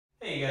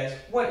Hey you guys,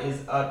 what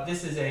is up?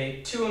 This is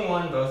a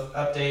 2-in-1 both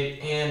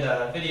update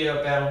and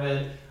video battle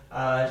vid.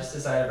 Just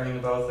decided to bring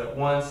them both at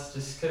once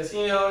just because,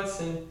 it's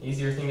an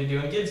easier thing to do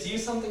and gives you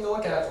something to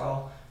look at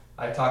while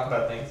I talk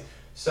about things.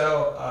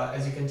 So,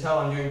 as you can tell,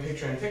 I'm doing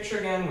picture-in-picture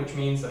again, which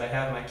means that I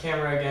have my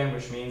camera again,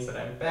 which means that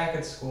I'm back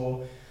at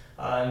school.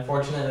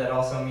 Unfortunately, that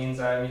also means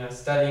I'm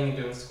studying and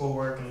doing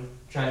schoolwork and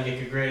trying to get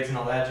good grades and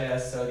all that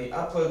jazz. So the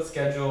upload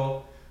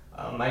schedule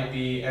might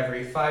be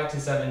every 5 to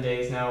 7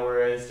 days now,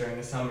 whereas during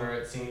the summer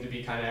it seemed to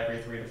be kind of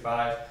every 3 to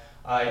 5.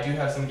 I do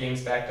have some games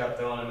backed up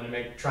though, and I'm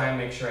going to try and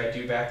make sure I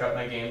do back up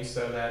my games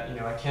so that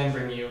I can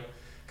bring you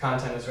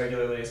content as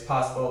regularly as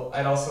possible.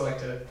 I'd also like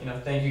to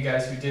thank you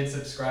guys who did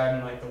subscribe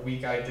in like the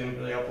week I didn't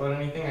really upload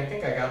anything. I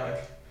think I got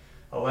like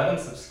 11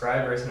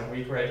 subscribers in a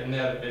week where I didn't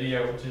have a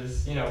video, which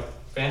is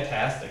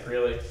fantastic,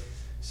 really.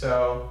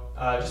 So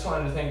just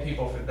wanted to thank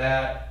people for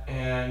that,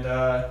 and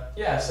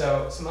yeah,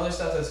 so some other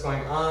stuff that's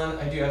going on.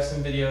 I do have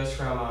some videos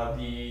from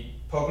the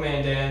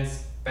Pokemon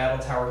Dance Battle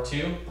Tower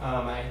 2,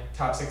 my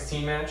top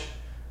 16 match,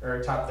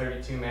 or top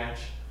 32 match.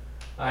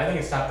 I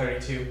think it's top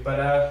 32,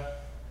 but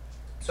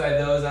so I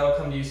have those, that'll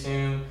come to you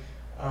soon.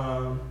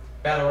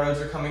 Battle Roads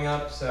are coming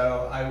up,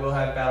 so I will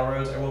have Battle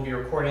Roads. I will be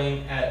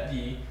recording at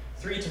the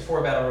 3 to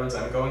 4 Battle Roads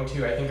I'm going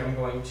to. I think I'm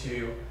going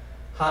to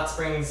Hot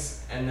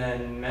Springs, and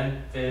then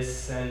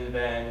Memphis, and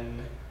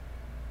then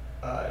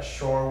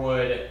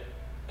Shorewood,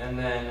 and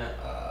then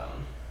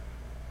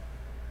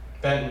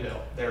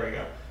Bentonville. There we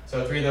go.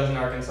 So 3 of those in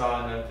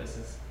Arkansas, and Memphis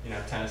is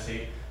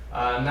Tennessee.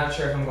 I'm not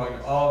sure if I'm going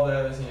to all of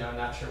those. I'm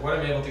not sure what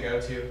I'm able to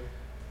go to,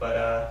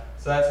 but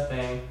so that's a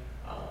thing.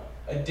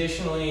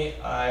 Additionally,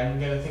 I'm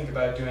gonna think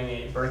about doing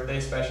a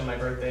birthday special. My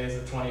birthday is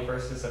the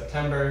 21st of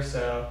September,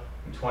 so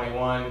I'm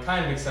 21.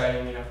 Kind of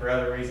exciting, for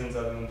other reasons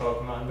other than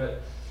Pokemon,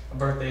 but a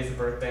birthday is a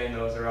birthday, and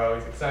those are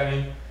always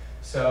exciting.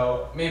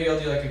 So maybe I'll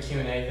do like a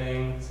Q&A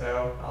thing,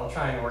 so I'll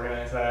try and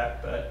organize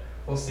that, but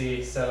we'll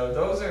see. So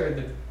those are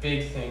the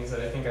big things that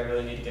I think I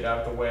really need to get out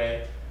of the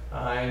way.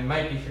 I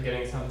might be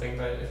forgetting something,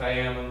 but if I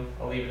am,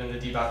 I'll leave it in the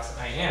D box.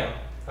 I am.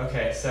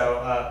 Okay,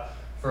 so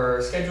for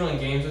scheduling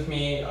games with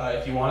me,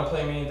 if you want to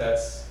play me,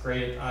 that's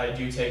great. I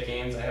do take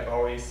games. I have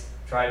always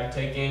tried to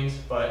take games,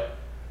 but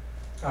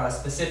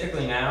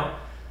specifically now,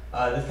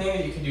 the thing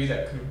that you could do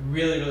that could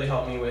really, really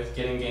help me with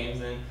getting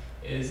games in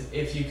is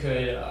if you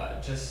could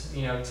just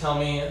tell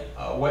me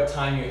what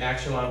time you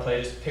actually want to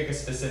play. Just pick a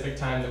specific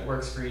time that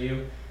works for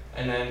you,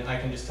 and then I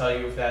can just tell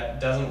you if that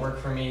doesn't work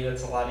for me.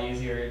 That's a lot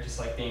easier, just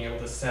like being able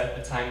to set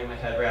a time in my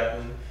head rather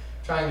than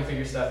trying to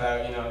figure stuff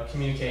out.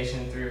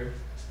 Communication through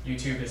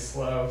YouTube is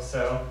slow,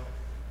 so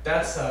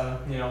that's all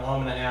I'm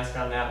gonna ask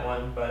on that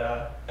one.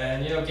 But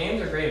and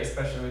games are great,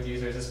 especially with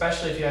users,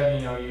 especially if you have a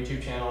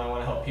YouTube channel. I want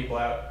to help people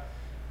out.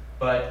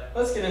 But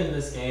let's get into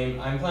this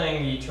game. I'm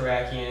playing the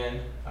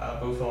Terrakion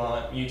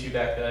Bouffalant Mewtwo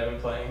deck that I've been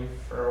playing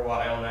for a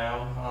while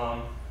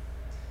now.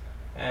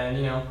 And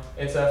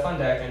it's a fun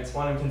deck, and it's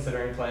one I'm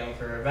considering playing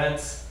for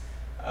events.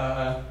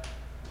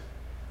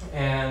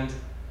 And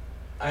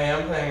I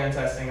am planning on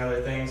testing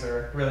other things,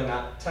 or really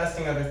not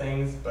testing other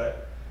things,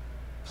 but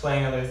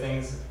playing other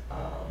things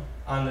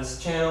on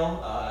this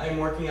channel. I'm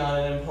working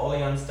on an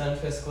Empoleon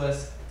Stunfisk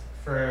list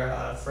for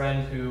a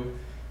friend who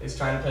is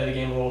trying to play the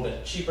game a little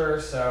bit cheaper,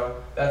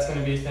 so that's going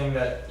to be a thing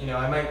that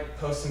I might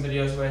post some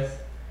videos with.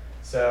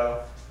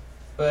 So,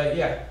 but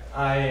yeah,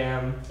 I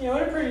am in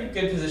a pretty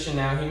good position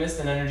now. He missed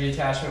an energy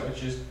attachment,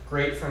 which is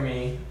great for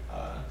me.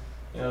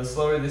 The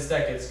slower this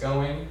deck gets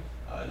going,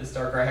 this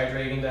Darkrai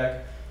Hydreigon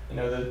deck,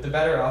 the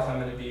better off I'm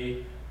going to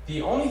be.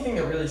 The only thing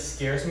that really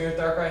scares me with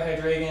Darkrai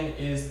Hydreigon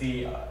is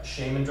the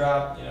Shaman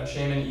drop,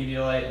 Shaman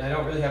Eviolite, and I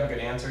don't really have a good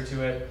answer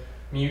to it.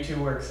 Mewtwo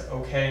works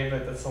okay,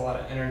 but that's a lot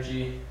of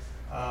energy.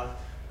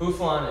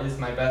 Bouffalant is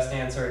my best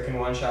answer. It can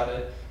one-shot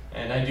it,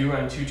 and I do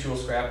run 2 Tool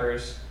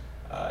Scrappers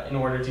in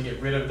order to get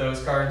rid of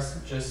those cards,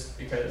 just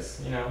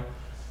because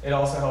it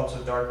also helps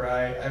with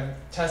Darkrai. I've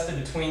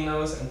tested between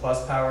those and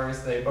Plus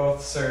Powers. They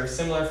both serve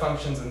similar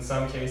functions in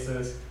some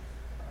cases.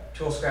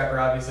 Tool Scrapper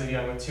obviously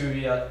dealing with 2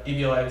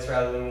 Eviolites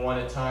rather than 1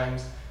 at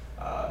times.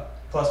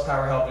 Plus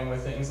Power helping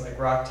with things like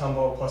Rock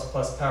Tumble,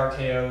 plus Power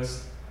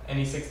KOs,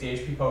 any 60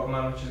 HP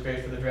Pokemon, which is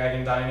great for the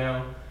Dragon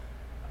Dino,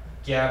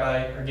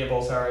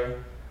 Gibble, sorry,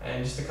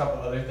 and just a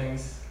couple other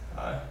things,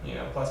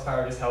 Plus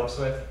Power just helps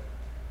with.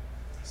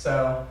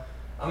 So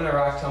I'm going to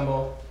Rock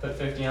Tumble, put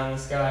 50 on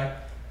this guy.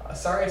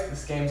 Sorry if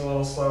this game's a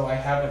little slow. I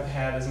haven't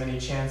had as many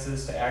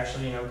chances to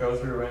actually go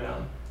through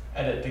and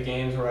edit the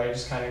games where I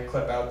just kind of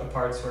clip out the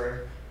parts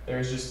where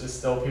there's just a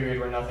still period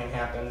where nothing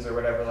happens or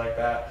whatever like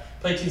that.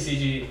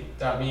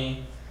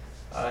 PlayTCG.me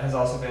has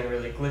also been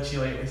really glitchy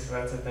lately, so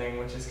that's a thing,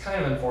 which is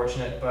kind of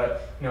unfortunate.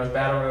 But with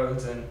Battle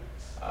Roads and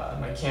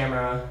my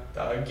camera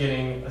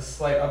getting a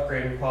slight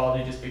upgrade in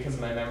quality just because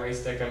of my memory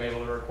stick, I'm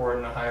able to record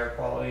in a higher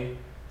quality.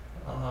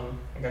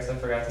 I guess I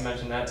forgot to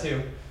mention that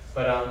too.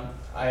 But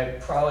I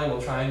probably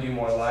will try and do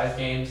more live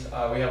games.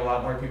 We have a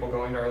lot more people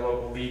going to our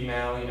local league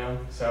now,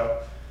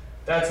 so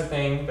that's a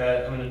thing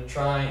that I'm going to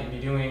try and be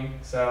doing.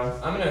 So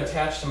I'm going to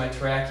attach to my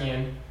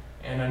Terrakion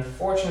And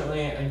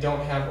unfortunately, I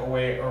don't have a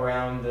way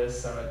around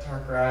this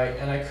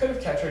Darkrai, and I could have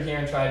Catchered here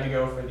and tried to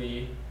go for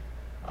the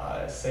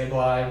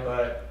Sableye,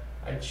 but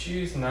I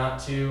choose not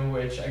to,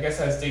 which I guess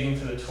I was digging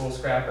for the Tool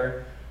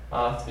Scrapper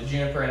off the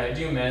Juniper, and I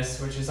do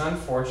miss, which is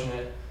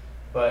unfortunate.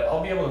 But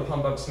I'll be able to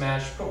pump up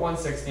Smash, put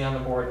 160 on the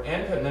board,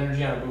 and put an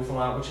energy on a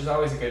Bouffalant, which is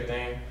always a good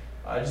thing.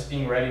 Just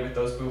being ready with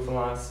those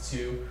Bouffalants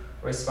to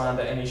respond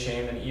to any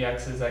Shame and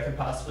EXs that could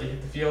possibly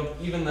hit the field,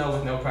 even though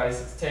with no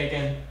price it's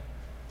taken,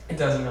 it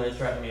doesn't really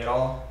threaten me at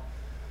all.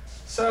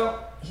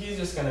 So he's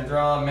just going to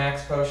draw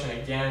Max Potion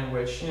again,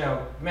 which,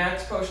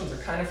 Max Potions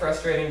are kind of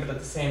frustrating, but at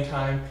the same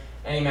time,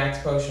 any Max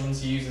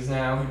Potions he uses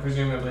now, he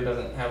presumably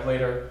doesn't have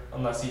later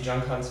unless he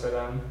Junk Hunts for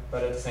them.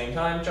 But at the same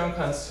time, Junk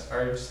Hunts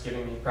are just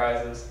giving me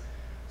prizes.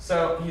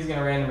 So he's going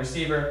to Random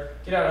Receiver,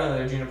 get out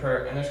another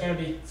Juniper, and there's going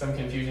to be some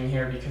confusion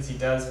here because he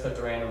does put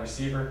the Random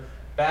Receiver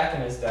back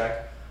in his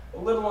deck. A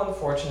little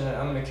unfortunate.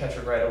 I'm going to catch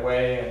it right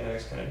away, and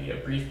there's going to be a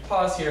brief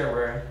pause here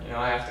where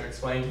I have to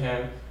explain to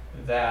him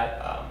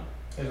that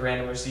his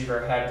Random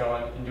Receiver had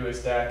gone into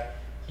his deck.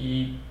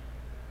 He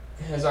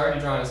has already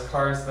drawn his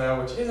cards though,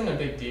 which isn't a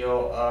big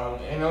deal.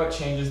 I know it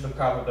changes the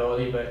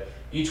probability, but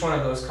each one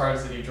of those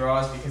cards that he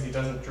draws, because he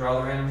doesn't draw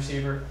the Random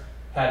Receiver,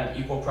 had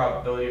an equal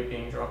probability of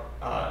being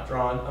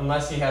drawn.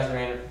 Unless he has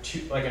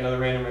another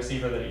Random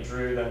Receiver that he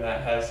drew, then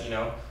that has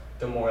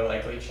the more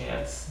likely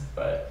chance.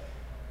 But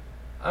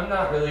I'm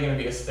not really going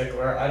to be a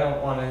stickler. I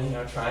don't want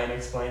to try and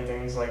explain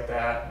things like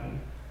that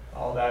and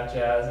all that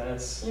jazz. And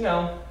it's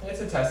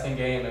it's a testing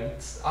game, and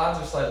odds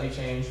are slightly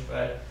changed,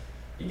 but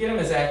you get them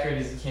as accurate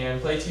as you can.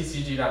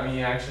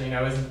 PlayTCG.me actually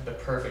isn't the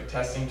perfect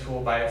testing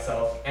tool by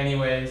itself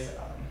anyways.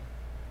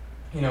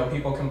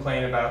 People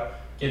complain about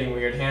getting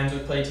weird hands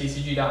with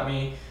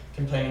PlayTCG.me,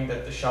 complaining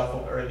that the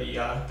shuffle or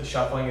the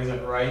shuffling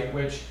isn't right,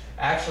 which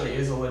actually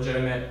is a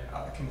legitimate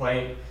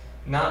complaint.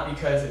 Not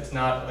because it's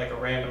not like a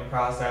random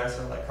process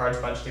or like cards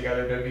bunched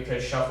together, but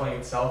because shuffling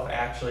itself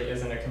actually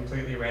isn't a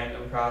completely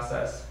random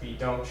process. We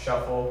don't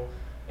shuffle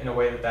in a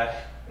way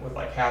that would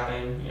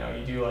happen.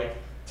 You do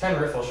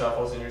 10 riffle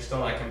shuffles and you're still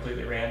not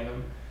completely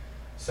random.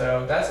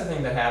 So that's the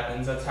thing that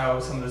happens. That's how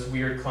some of this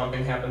weird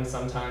clumping happens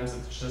sometimes.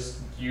 It's just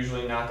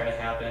usually not going to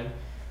happen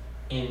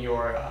in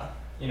your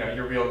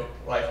your real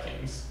life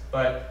games.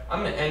 But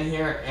I'm going to end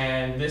here,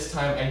 and this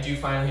time I do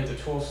finally hit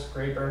the Tool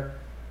Scraper,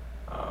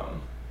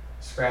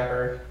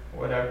 Scrapper,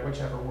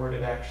 whichever word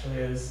it actually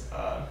is.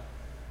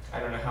 I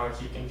don't know how I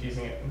keep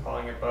confusing it and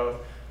calling it both.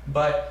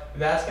 But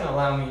that's going to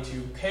allow me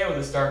to KO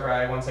this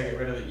Darkrai once I get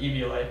rid of the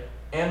Eviolite,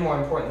 and more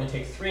importantly,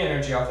 take 3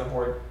 energy off the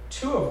board,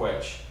 2 of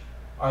which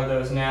are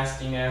those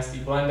nasty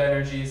blend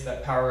energies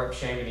that power up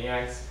Shame and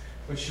EX,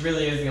 which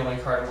really is the only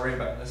card I'm worried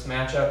about in this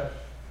matchup.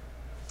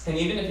 And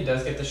even if he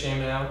does get the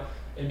Shaman out,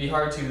 it'd be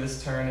hard to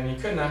this turn, and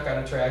he could knock out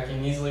a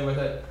Terrakion easily with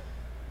it.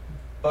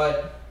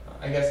 But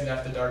I guess he'd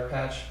have to Dark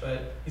Patch,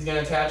 but he's going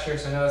to attach here,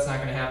 so I know that's not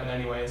going to happen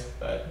anyways.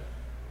 But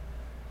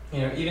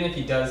even if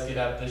he does get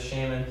out this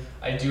Shaman,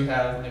 I do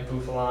have my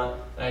Bouffalant,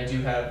 and I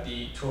do have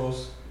the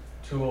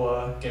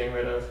Tool getting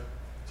rid of.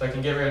 So I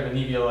can get rid of an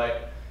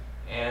Eviolite,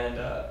 and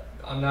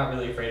I'm not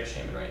really afraid of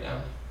Shaman right now.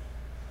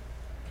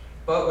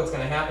 But what's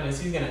going to happen is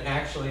he's going to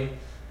actually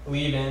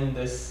leave in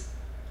this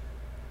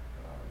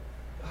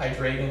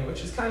Hydreigon,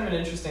 which is kind of an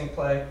interesting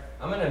play.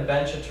 I'm going to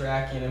bench a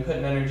Terrakion and put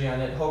an energy on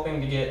it,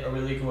 hoping to get a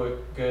really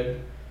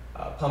good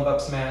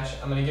pump-up Smash.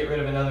 I'm going to get rid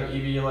of another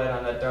Eviolite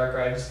on that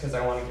Darkrai just because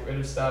I want to get rid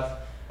of stuff.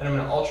 And I'm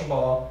going to Ultra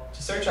Ball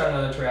to search out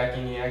another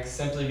Terrakion EX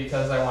simply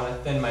because I want to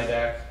thin my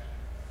deck.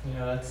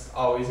 That's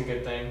always a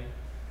good thing.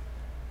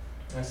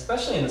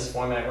 Especially in this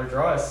format where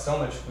draw is so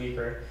much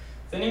weaker.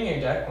 Thinning your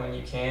deck when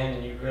you can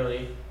and you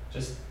really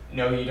just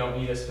know you don't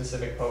need a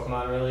specific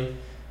Pokemon really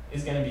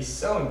is going to be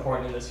so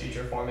important in this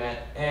future format.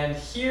 And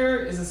here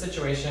is a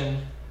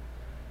situation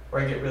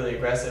where I get really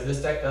aggressive.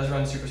 This deck does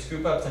run Super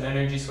Scoop Ups and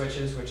Energy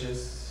Switches, which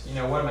is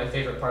one of my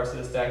favorite parts of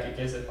this deck. It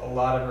gives it a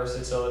lot of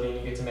versatility, and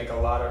you get to make a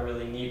lot of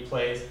really neat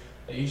plays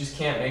that you just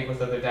can't make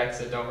with other decks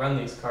that don't run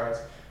these cards.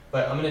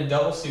 But I'm going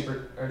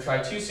to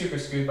try 2 Super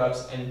Scoop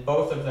Ups, and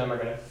both of them are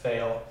going to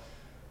fail,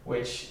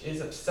 which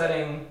is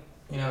upsetting.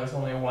 It's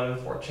only a 1 in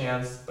 4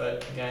 chance,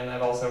 but again,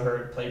 I've also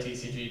heard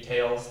PlayTCG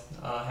tails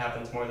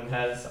happens more than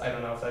heads. I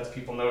don't know if that's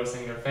people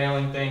noticing they're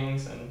failing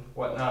things and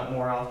whatnot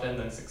more often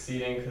than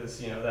succeeding, because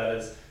that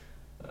is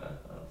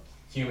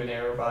human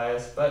error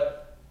bias.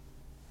 But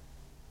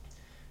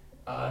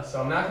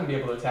so I'm not going to be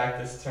able to attack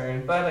this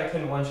turn, but I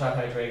couldn't one-shot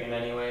Hydreigon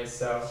anyways,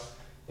 so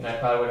I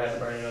probably would have to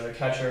burn another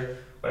catcher.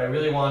 What I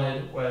really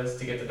wanted was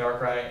to get the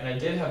Darkrai, and I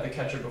did have the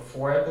catcher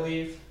before, I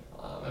believe.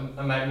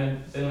 I might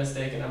have been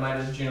mistaken. I might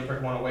have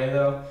Junipered one away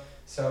though.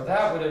 So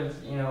that would have,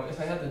 if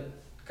I had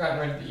gotten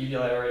rid of the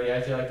Eviolite already,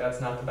 I feel like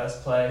that's not the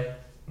best play.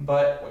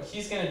 But what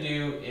he's going to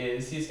do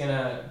is he's going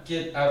to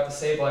get out the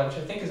Sableye, which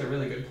I think is a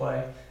really good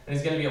play. And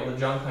he's going to be able to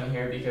Junk Hunt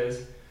here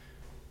because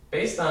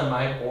based on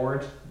my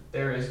board,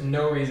 there is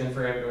no reason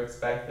for him to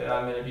expect that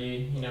I'm going to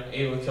be,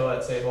 able to kill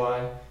that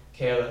Sableye,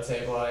 KO that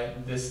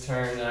Sableye this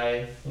turn.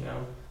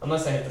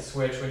 Unless I hit the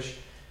switch, which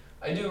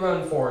I do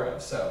run 4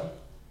 of, so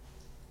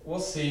we'll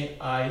see.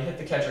 I hit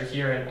the catcher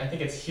here, and I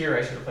think it's here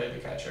I should have played the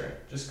catcher.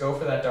 Just go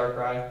for that dark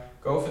ride.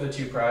 Go for the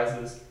 2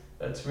 prizes.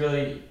 That's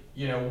really,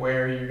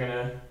 where you're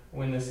gonna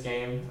win this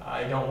game.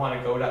 I don't want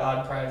to go to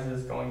odd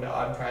prizes. Going to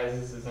odd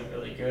prizes isn't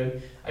really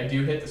good. I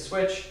do hit the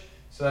switch,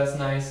 so that's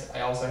nice.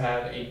 I also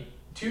have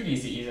 2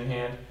 DCEs in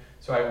hand,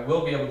 so I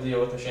will be able to deal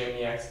with the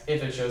Shaman EX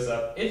if it shows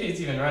up, if it's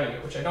even running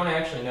it, which I don't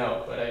actually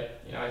know, but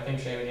I think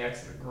Shaman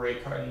EX is a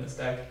great card in this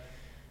deck.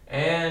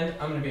 And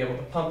I'm going to be able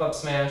to pump up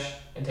Smash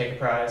and take a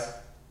prize.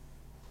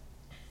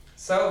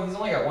 So he's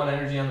only got 1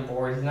 energy on the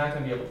board. He's not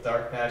going to be able to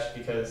Dark Patch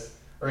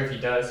or if he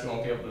does, he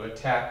won't be able to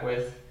attack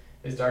with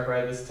his Dark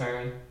Ride this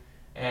turn.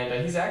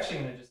 And he's actually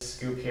going to just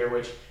scoop here,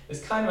 which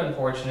is kind of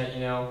unfortunate,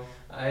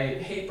 I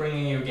hate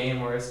bringing you a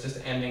game where it's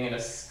just ending in a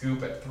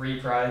scoop at 3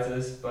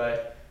 prizes,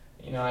 but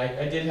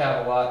I did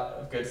have a lot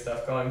of good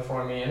stuff going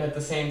for me, and at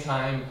the same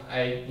time,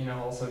 I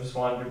also just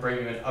wanted to bring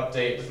you an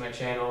update with my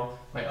channel,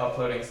 my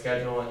uploading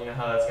schedule, and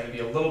how that's going to be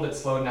a little bit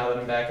slow now that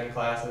I'm back in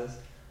classes,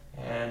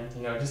 and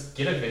just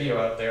get a video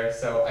out there.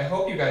 So I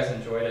hope you guys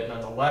enjoyed it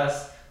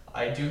nonetheless.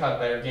 I do have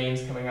better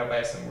games coming up. I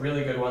have some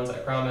really good ones, I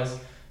promise.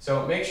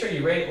 So make sure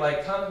you rate,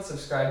 like, comment,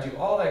 subscribe, do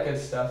all that good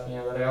stuff,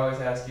 that I always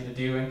ask you to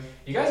do. And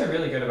you guys are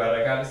really good about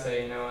it. I gotta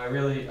say, I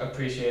really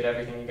appreciate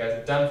everything you guys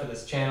have done for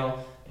this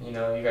channel. And,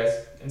 you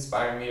guys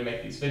inspire me to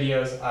make these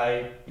videos.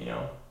 I,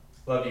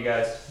 love you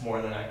guys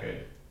more than I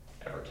could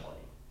ever tell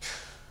you.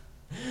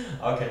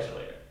 I'll catch you later.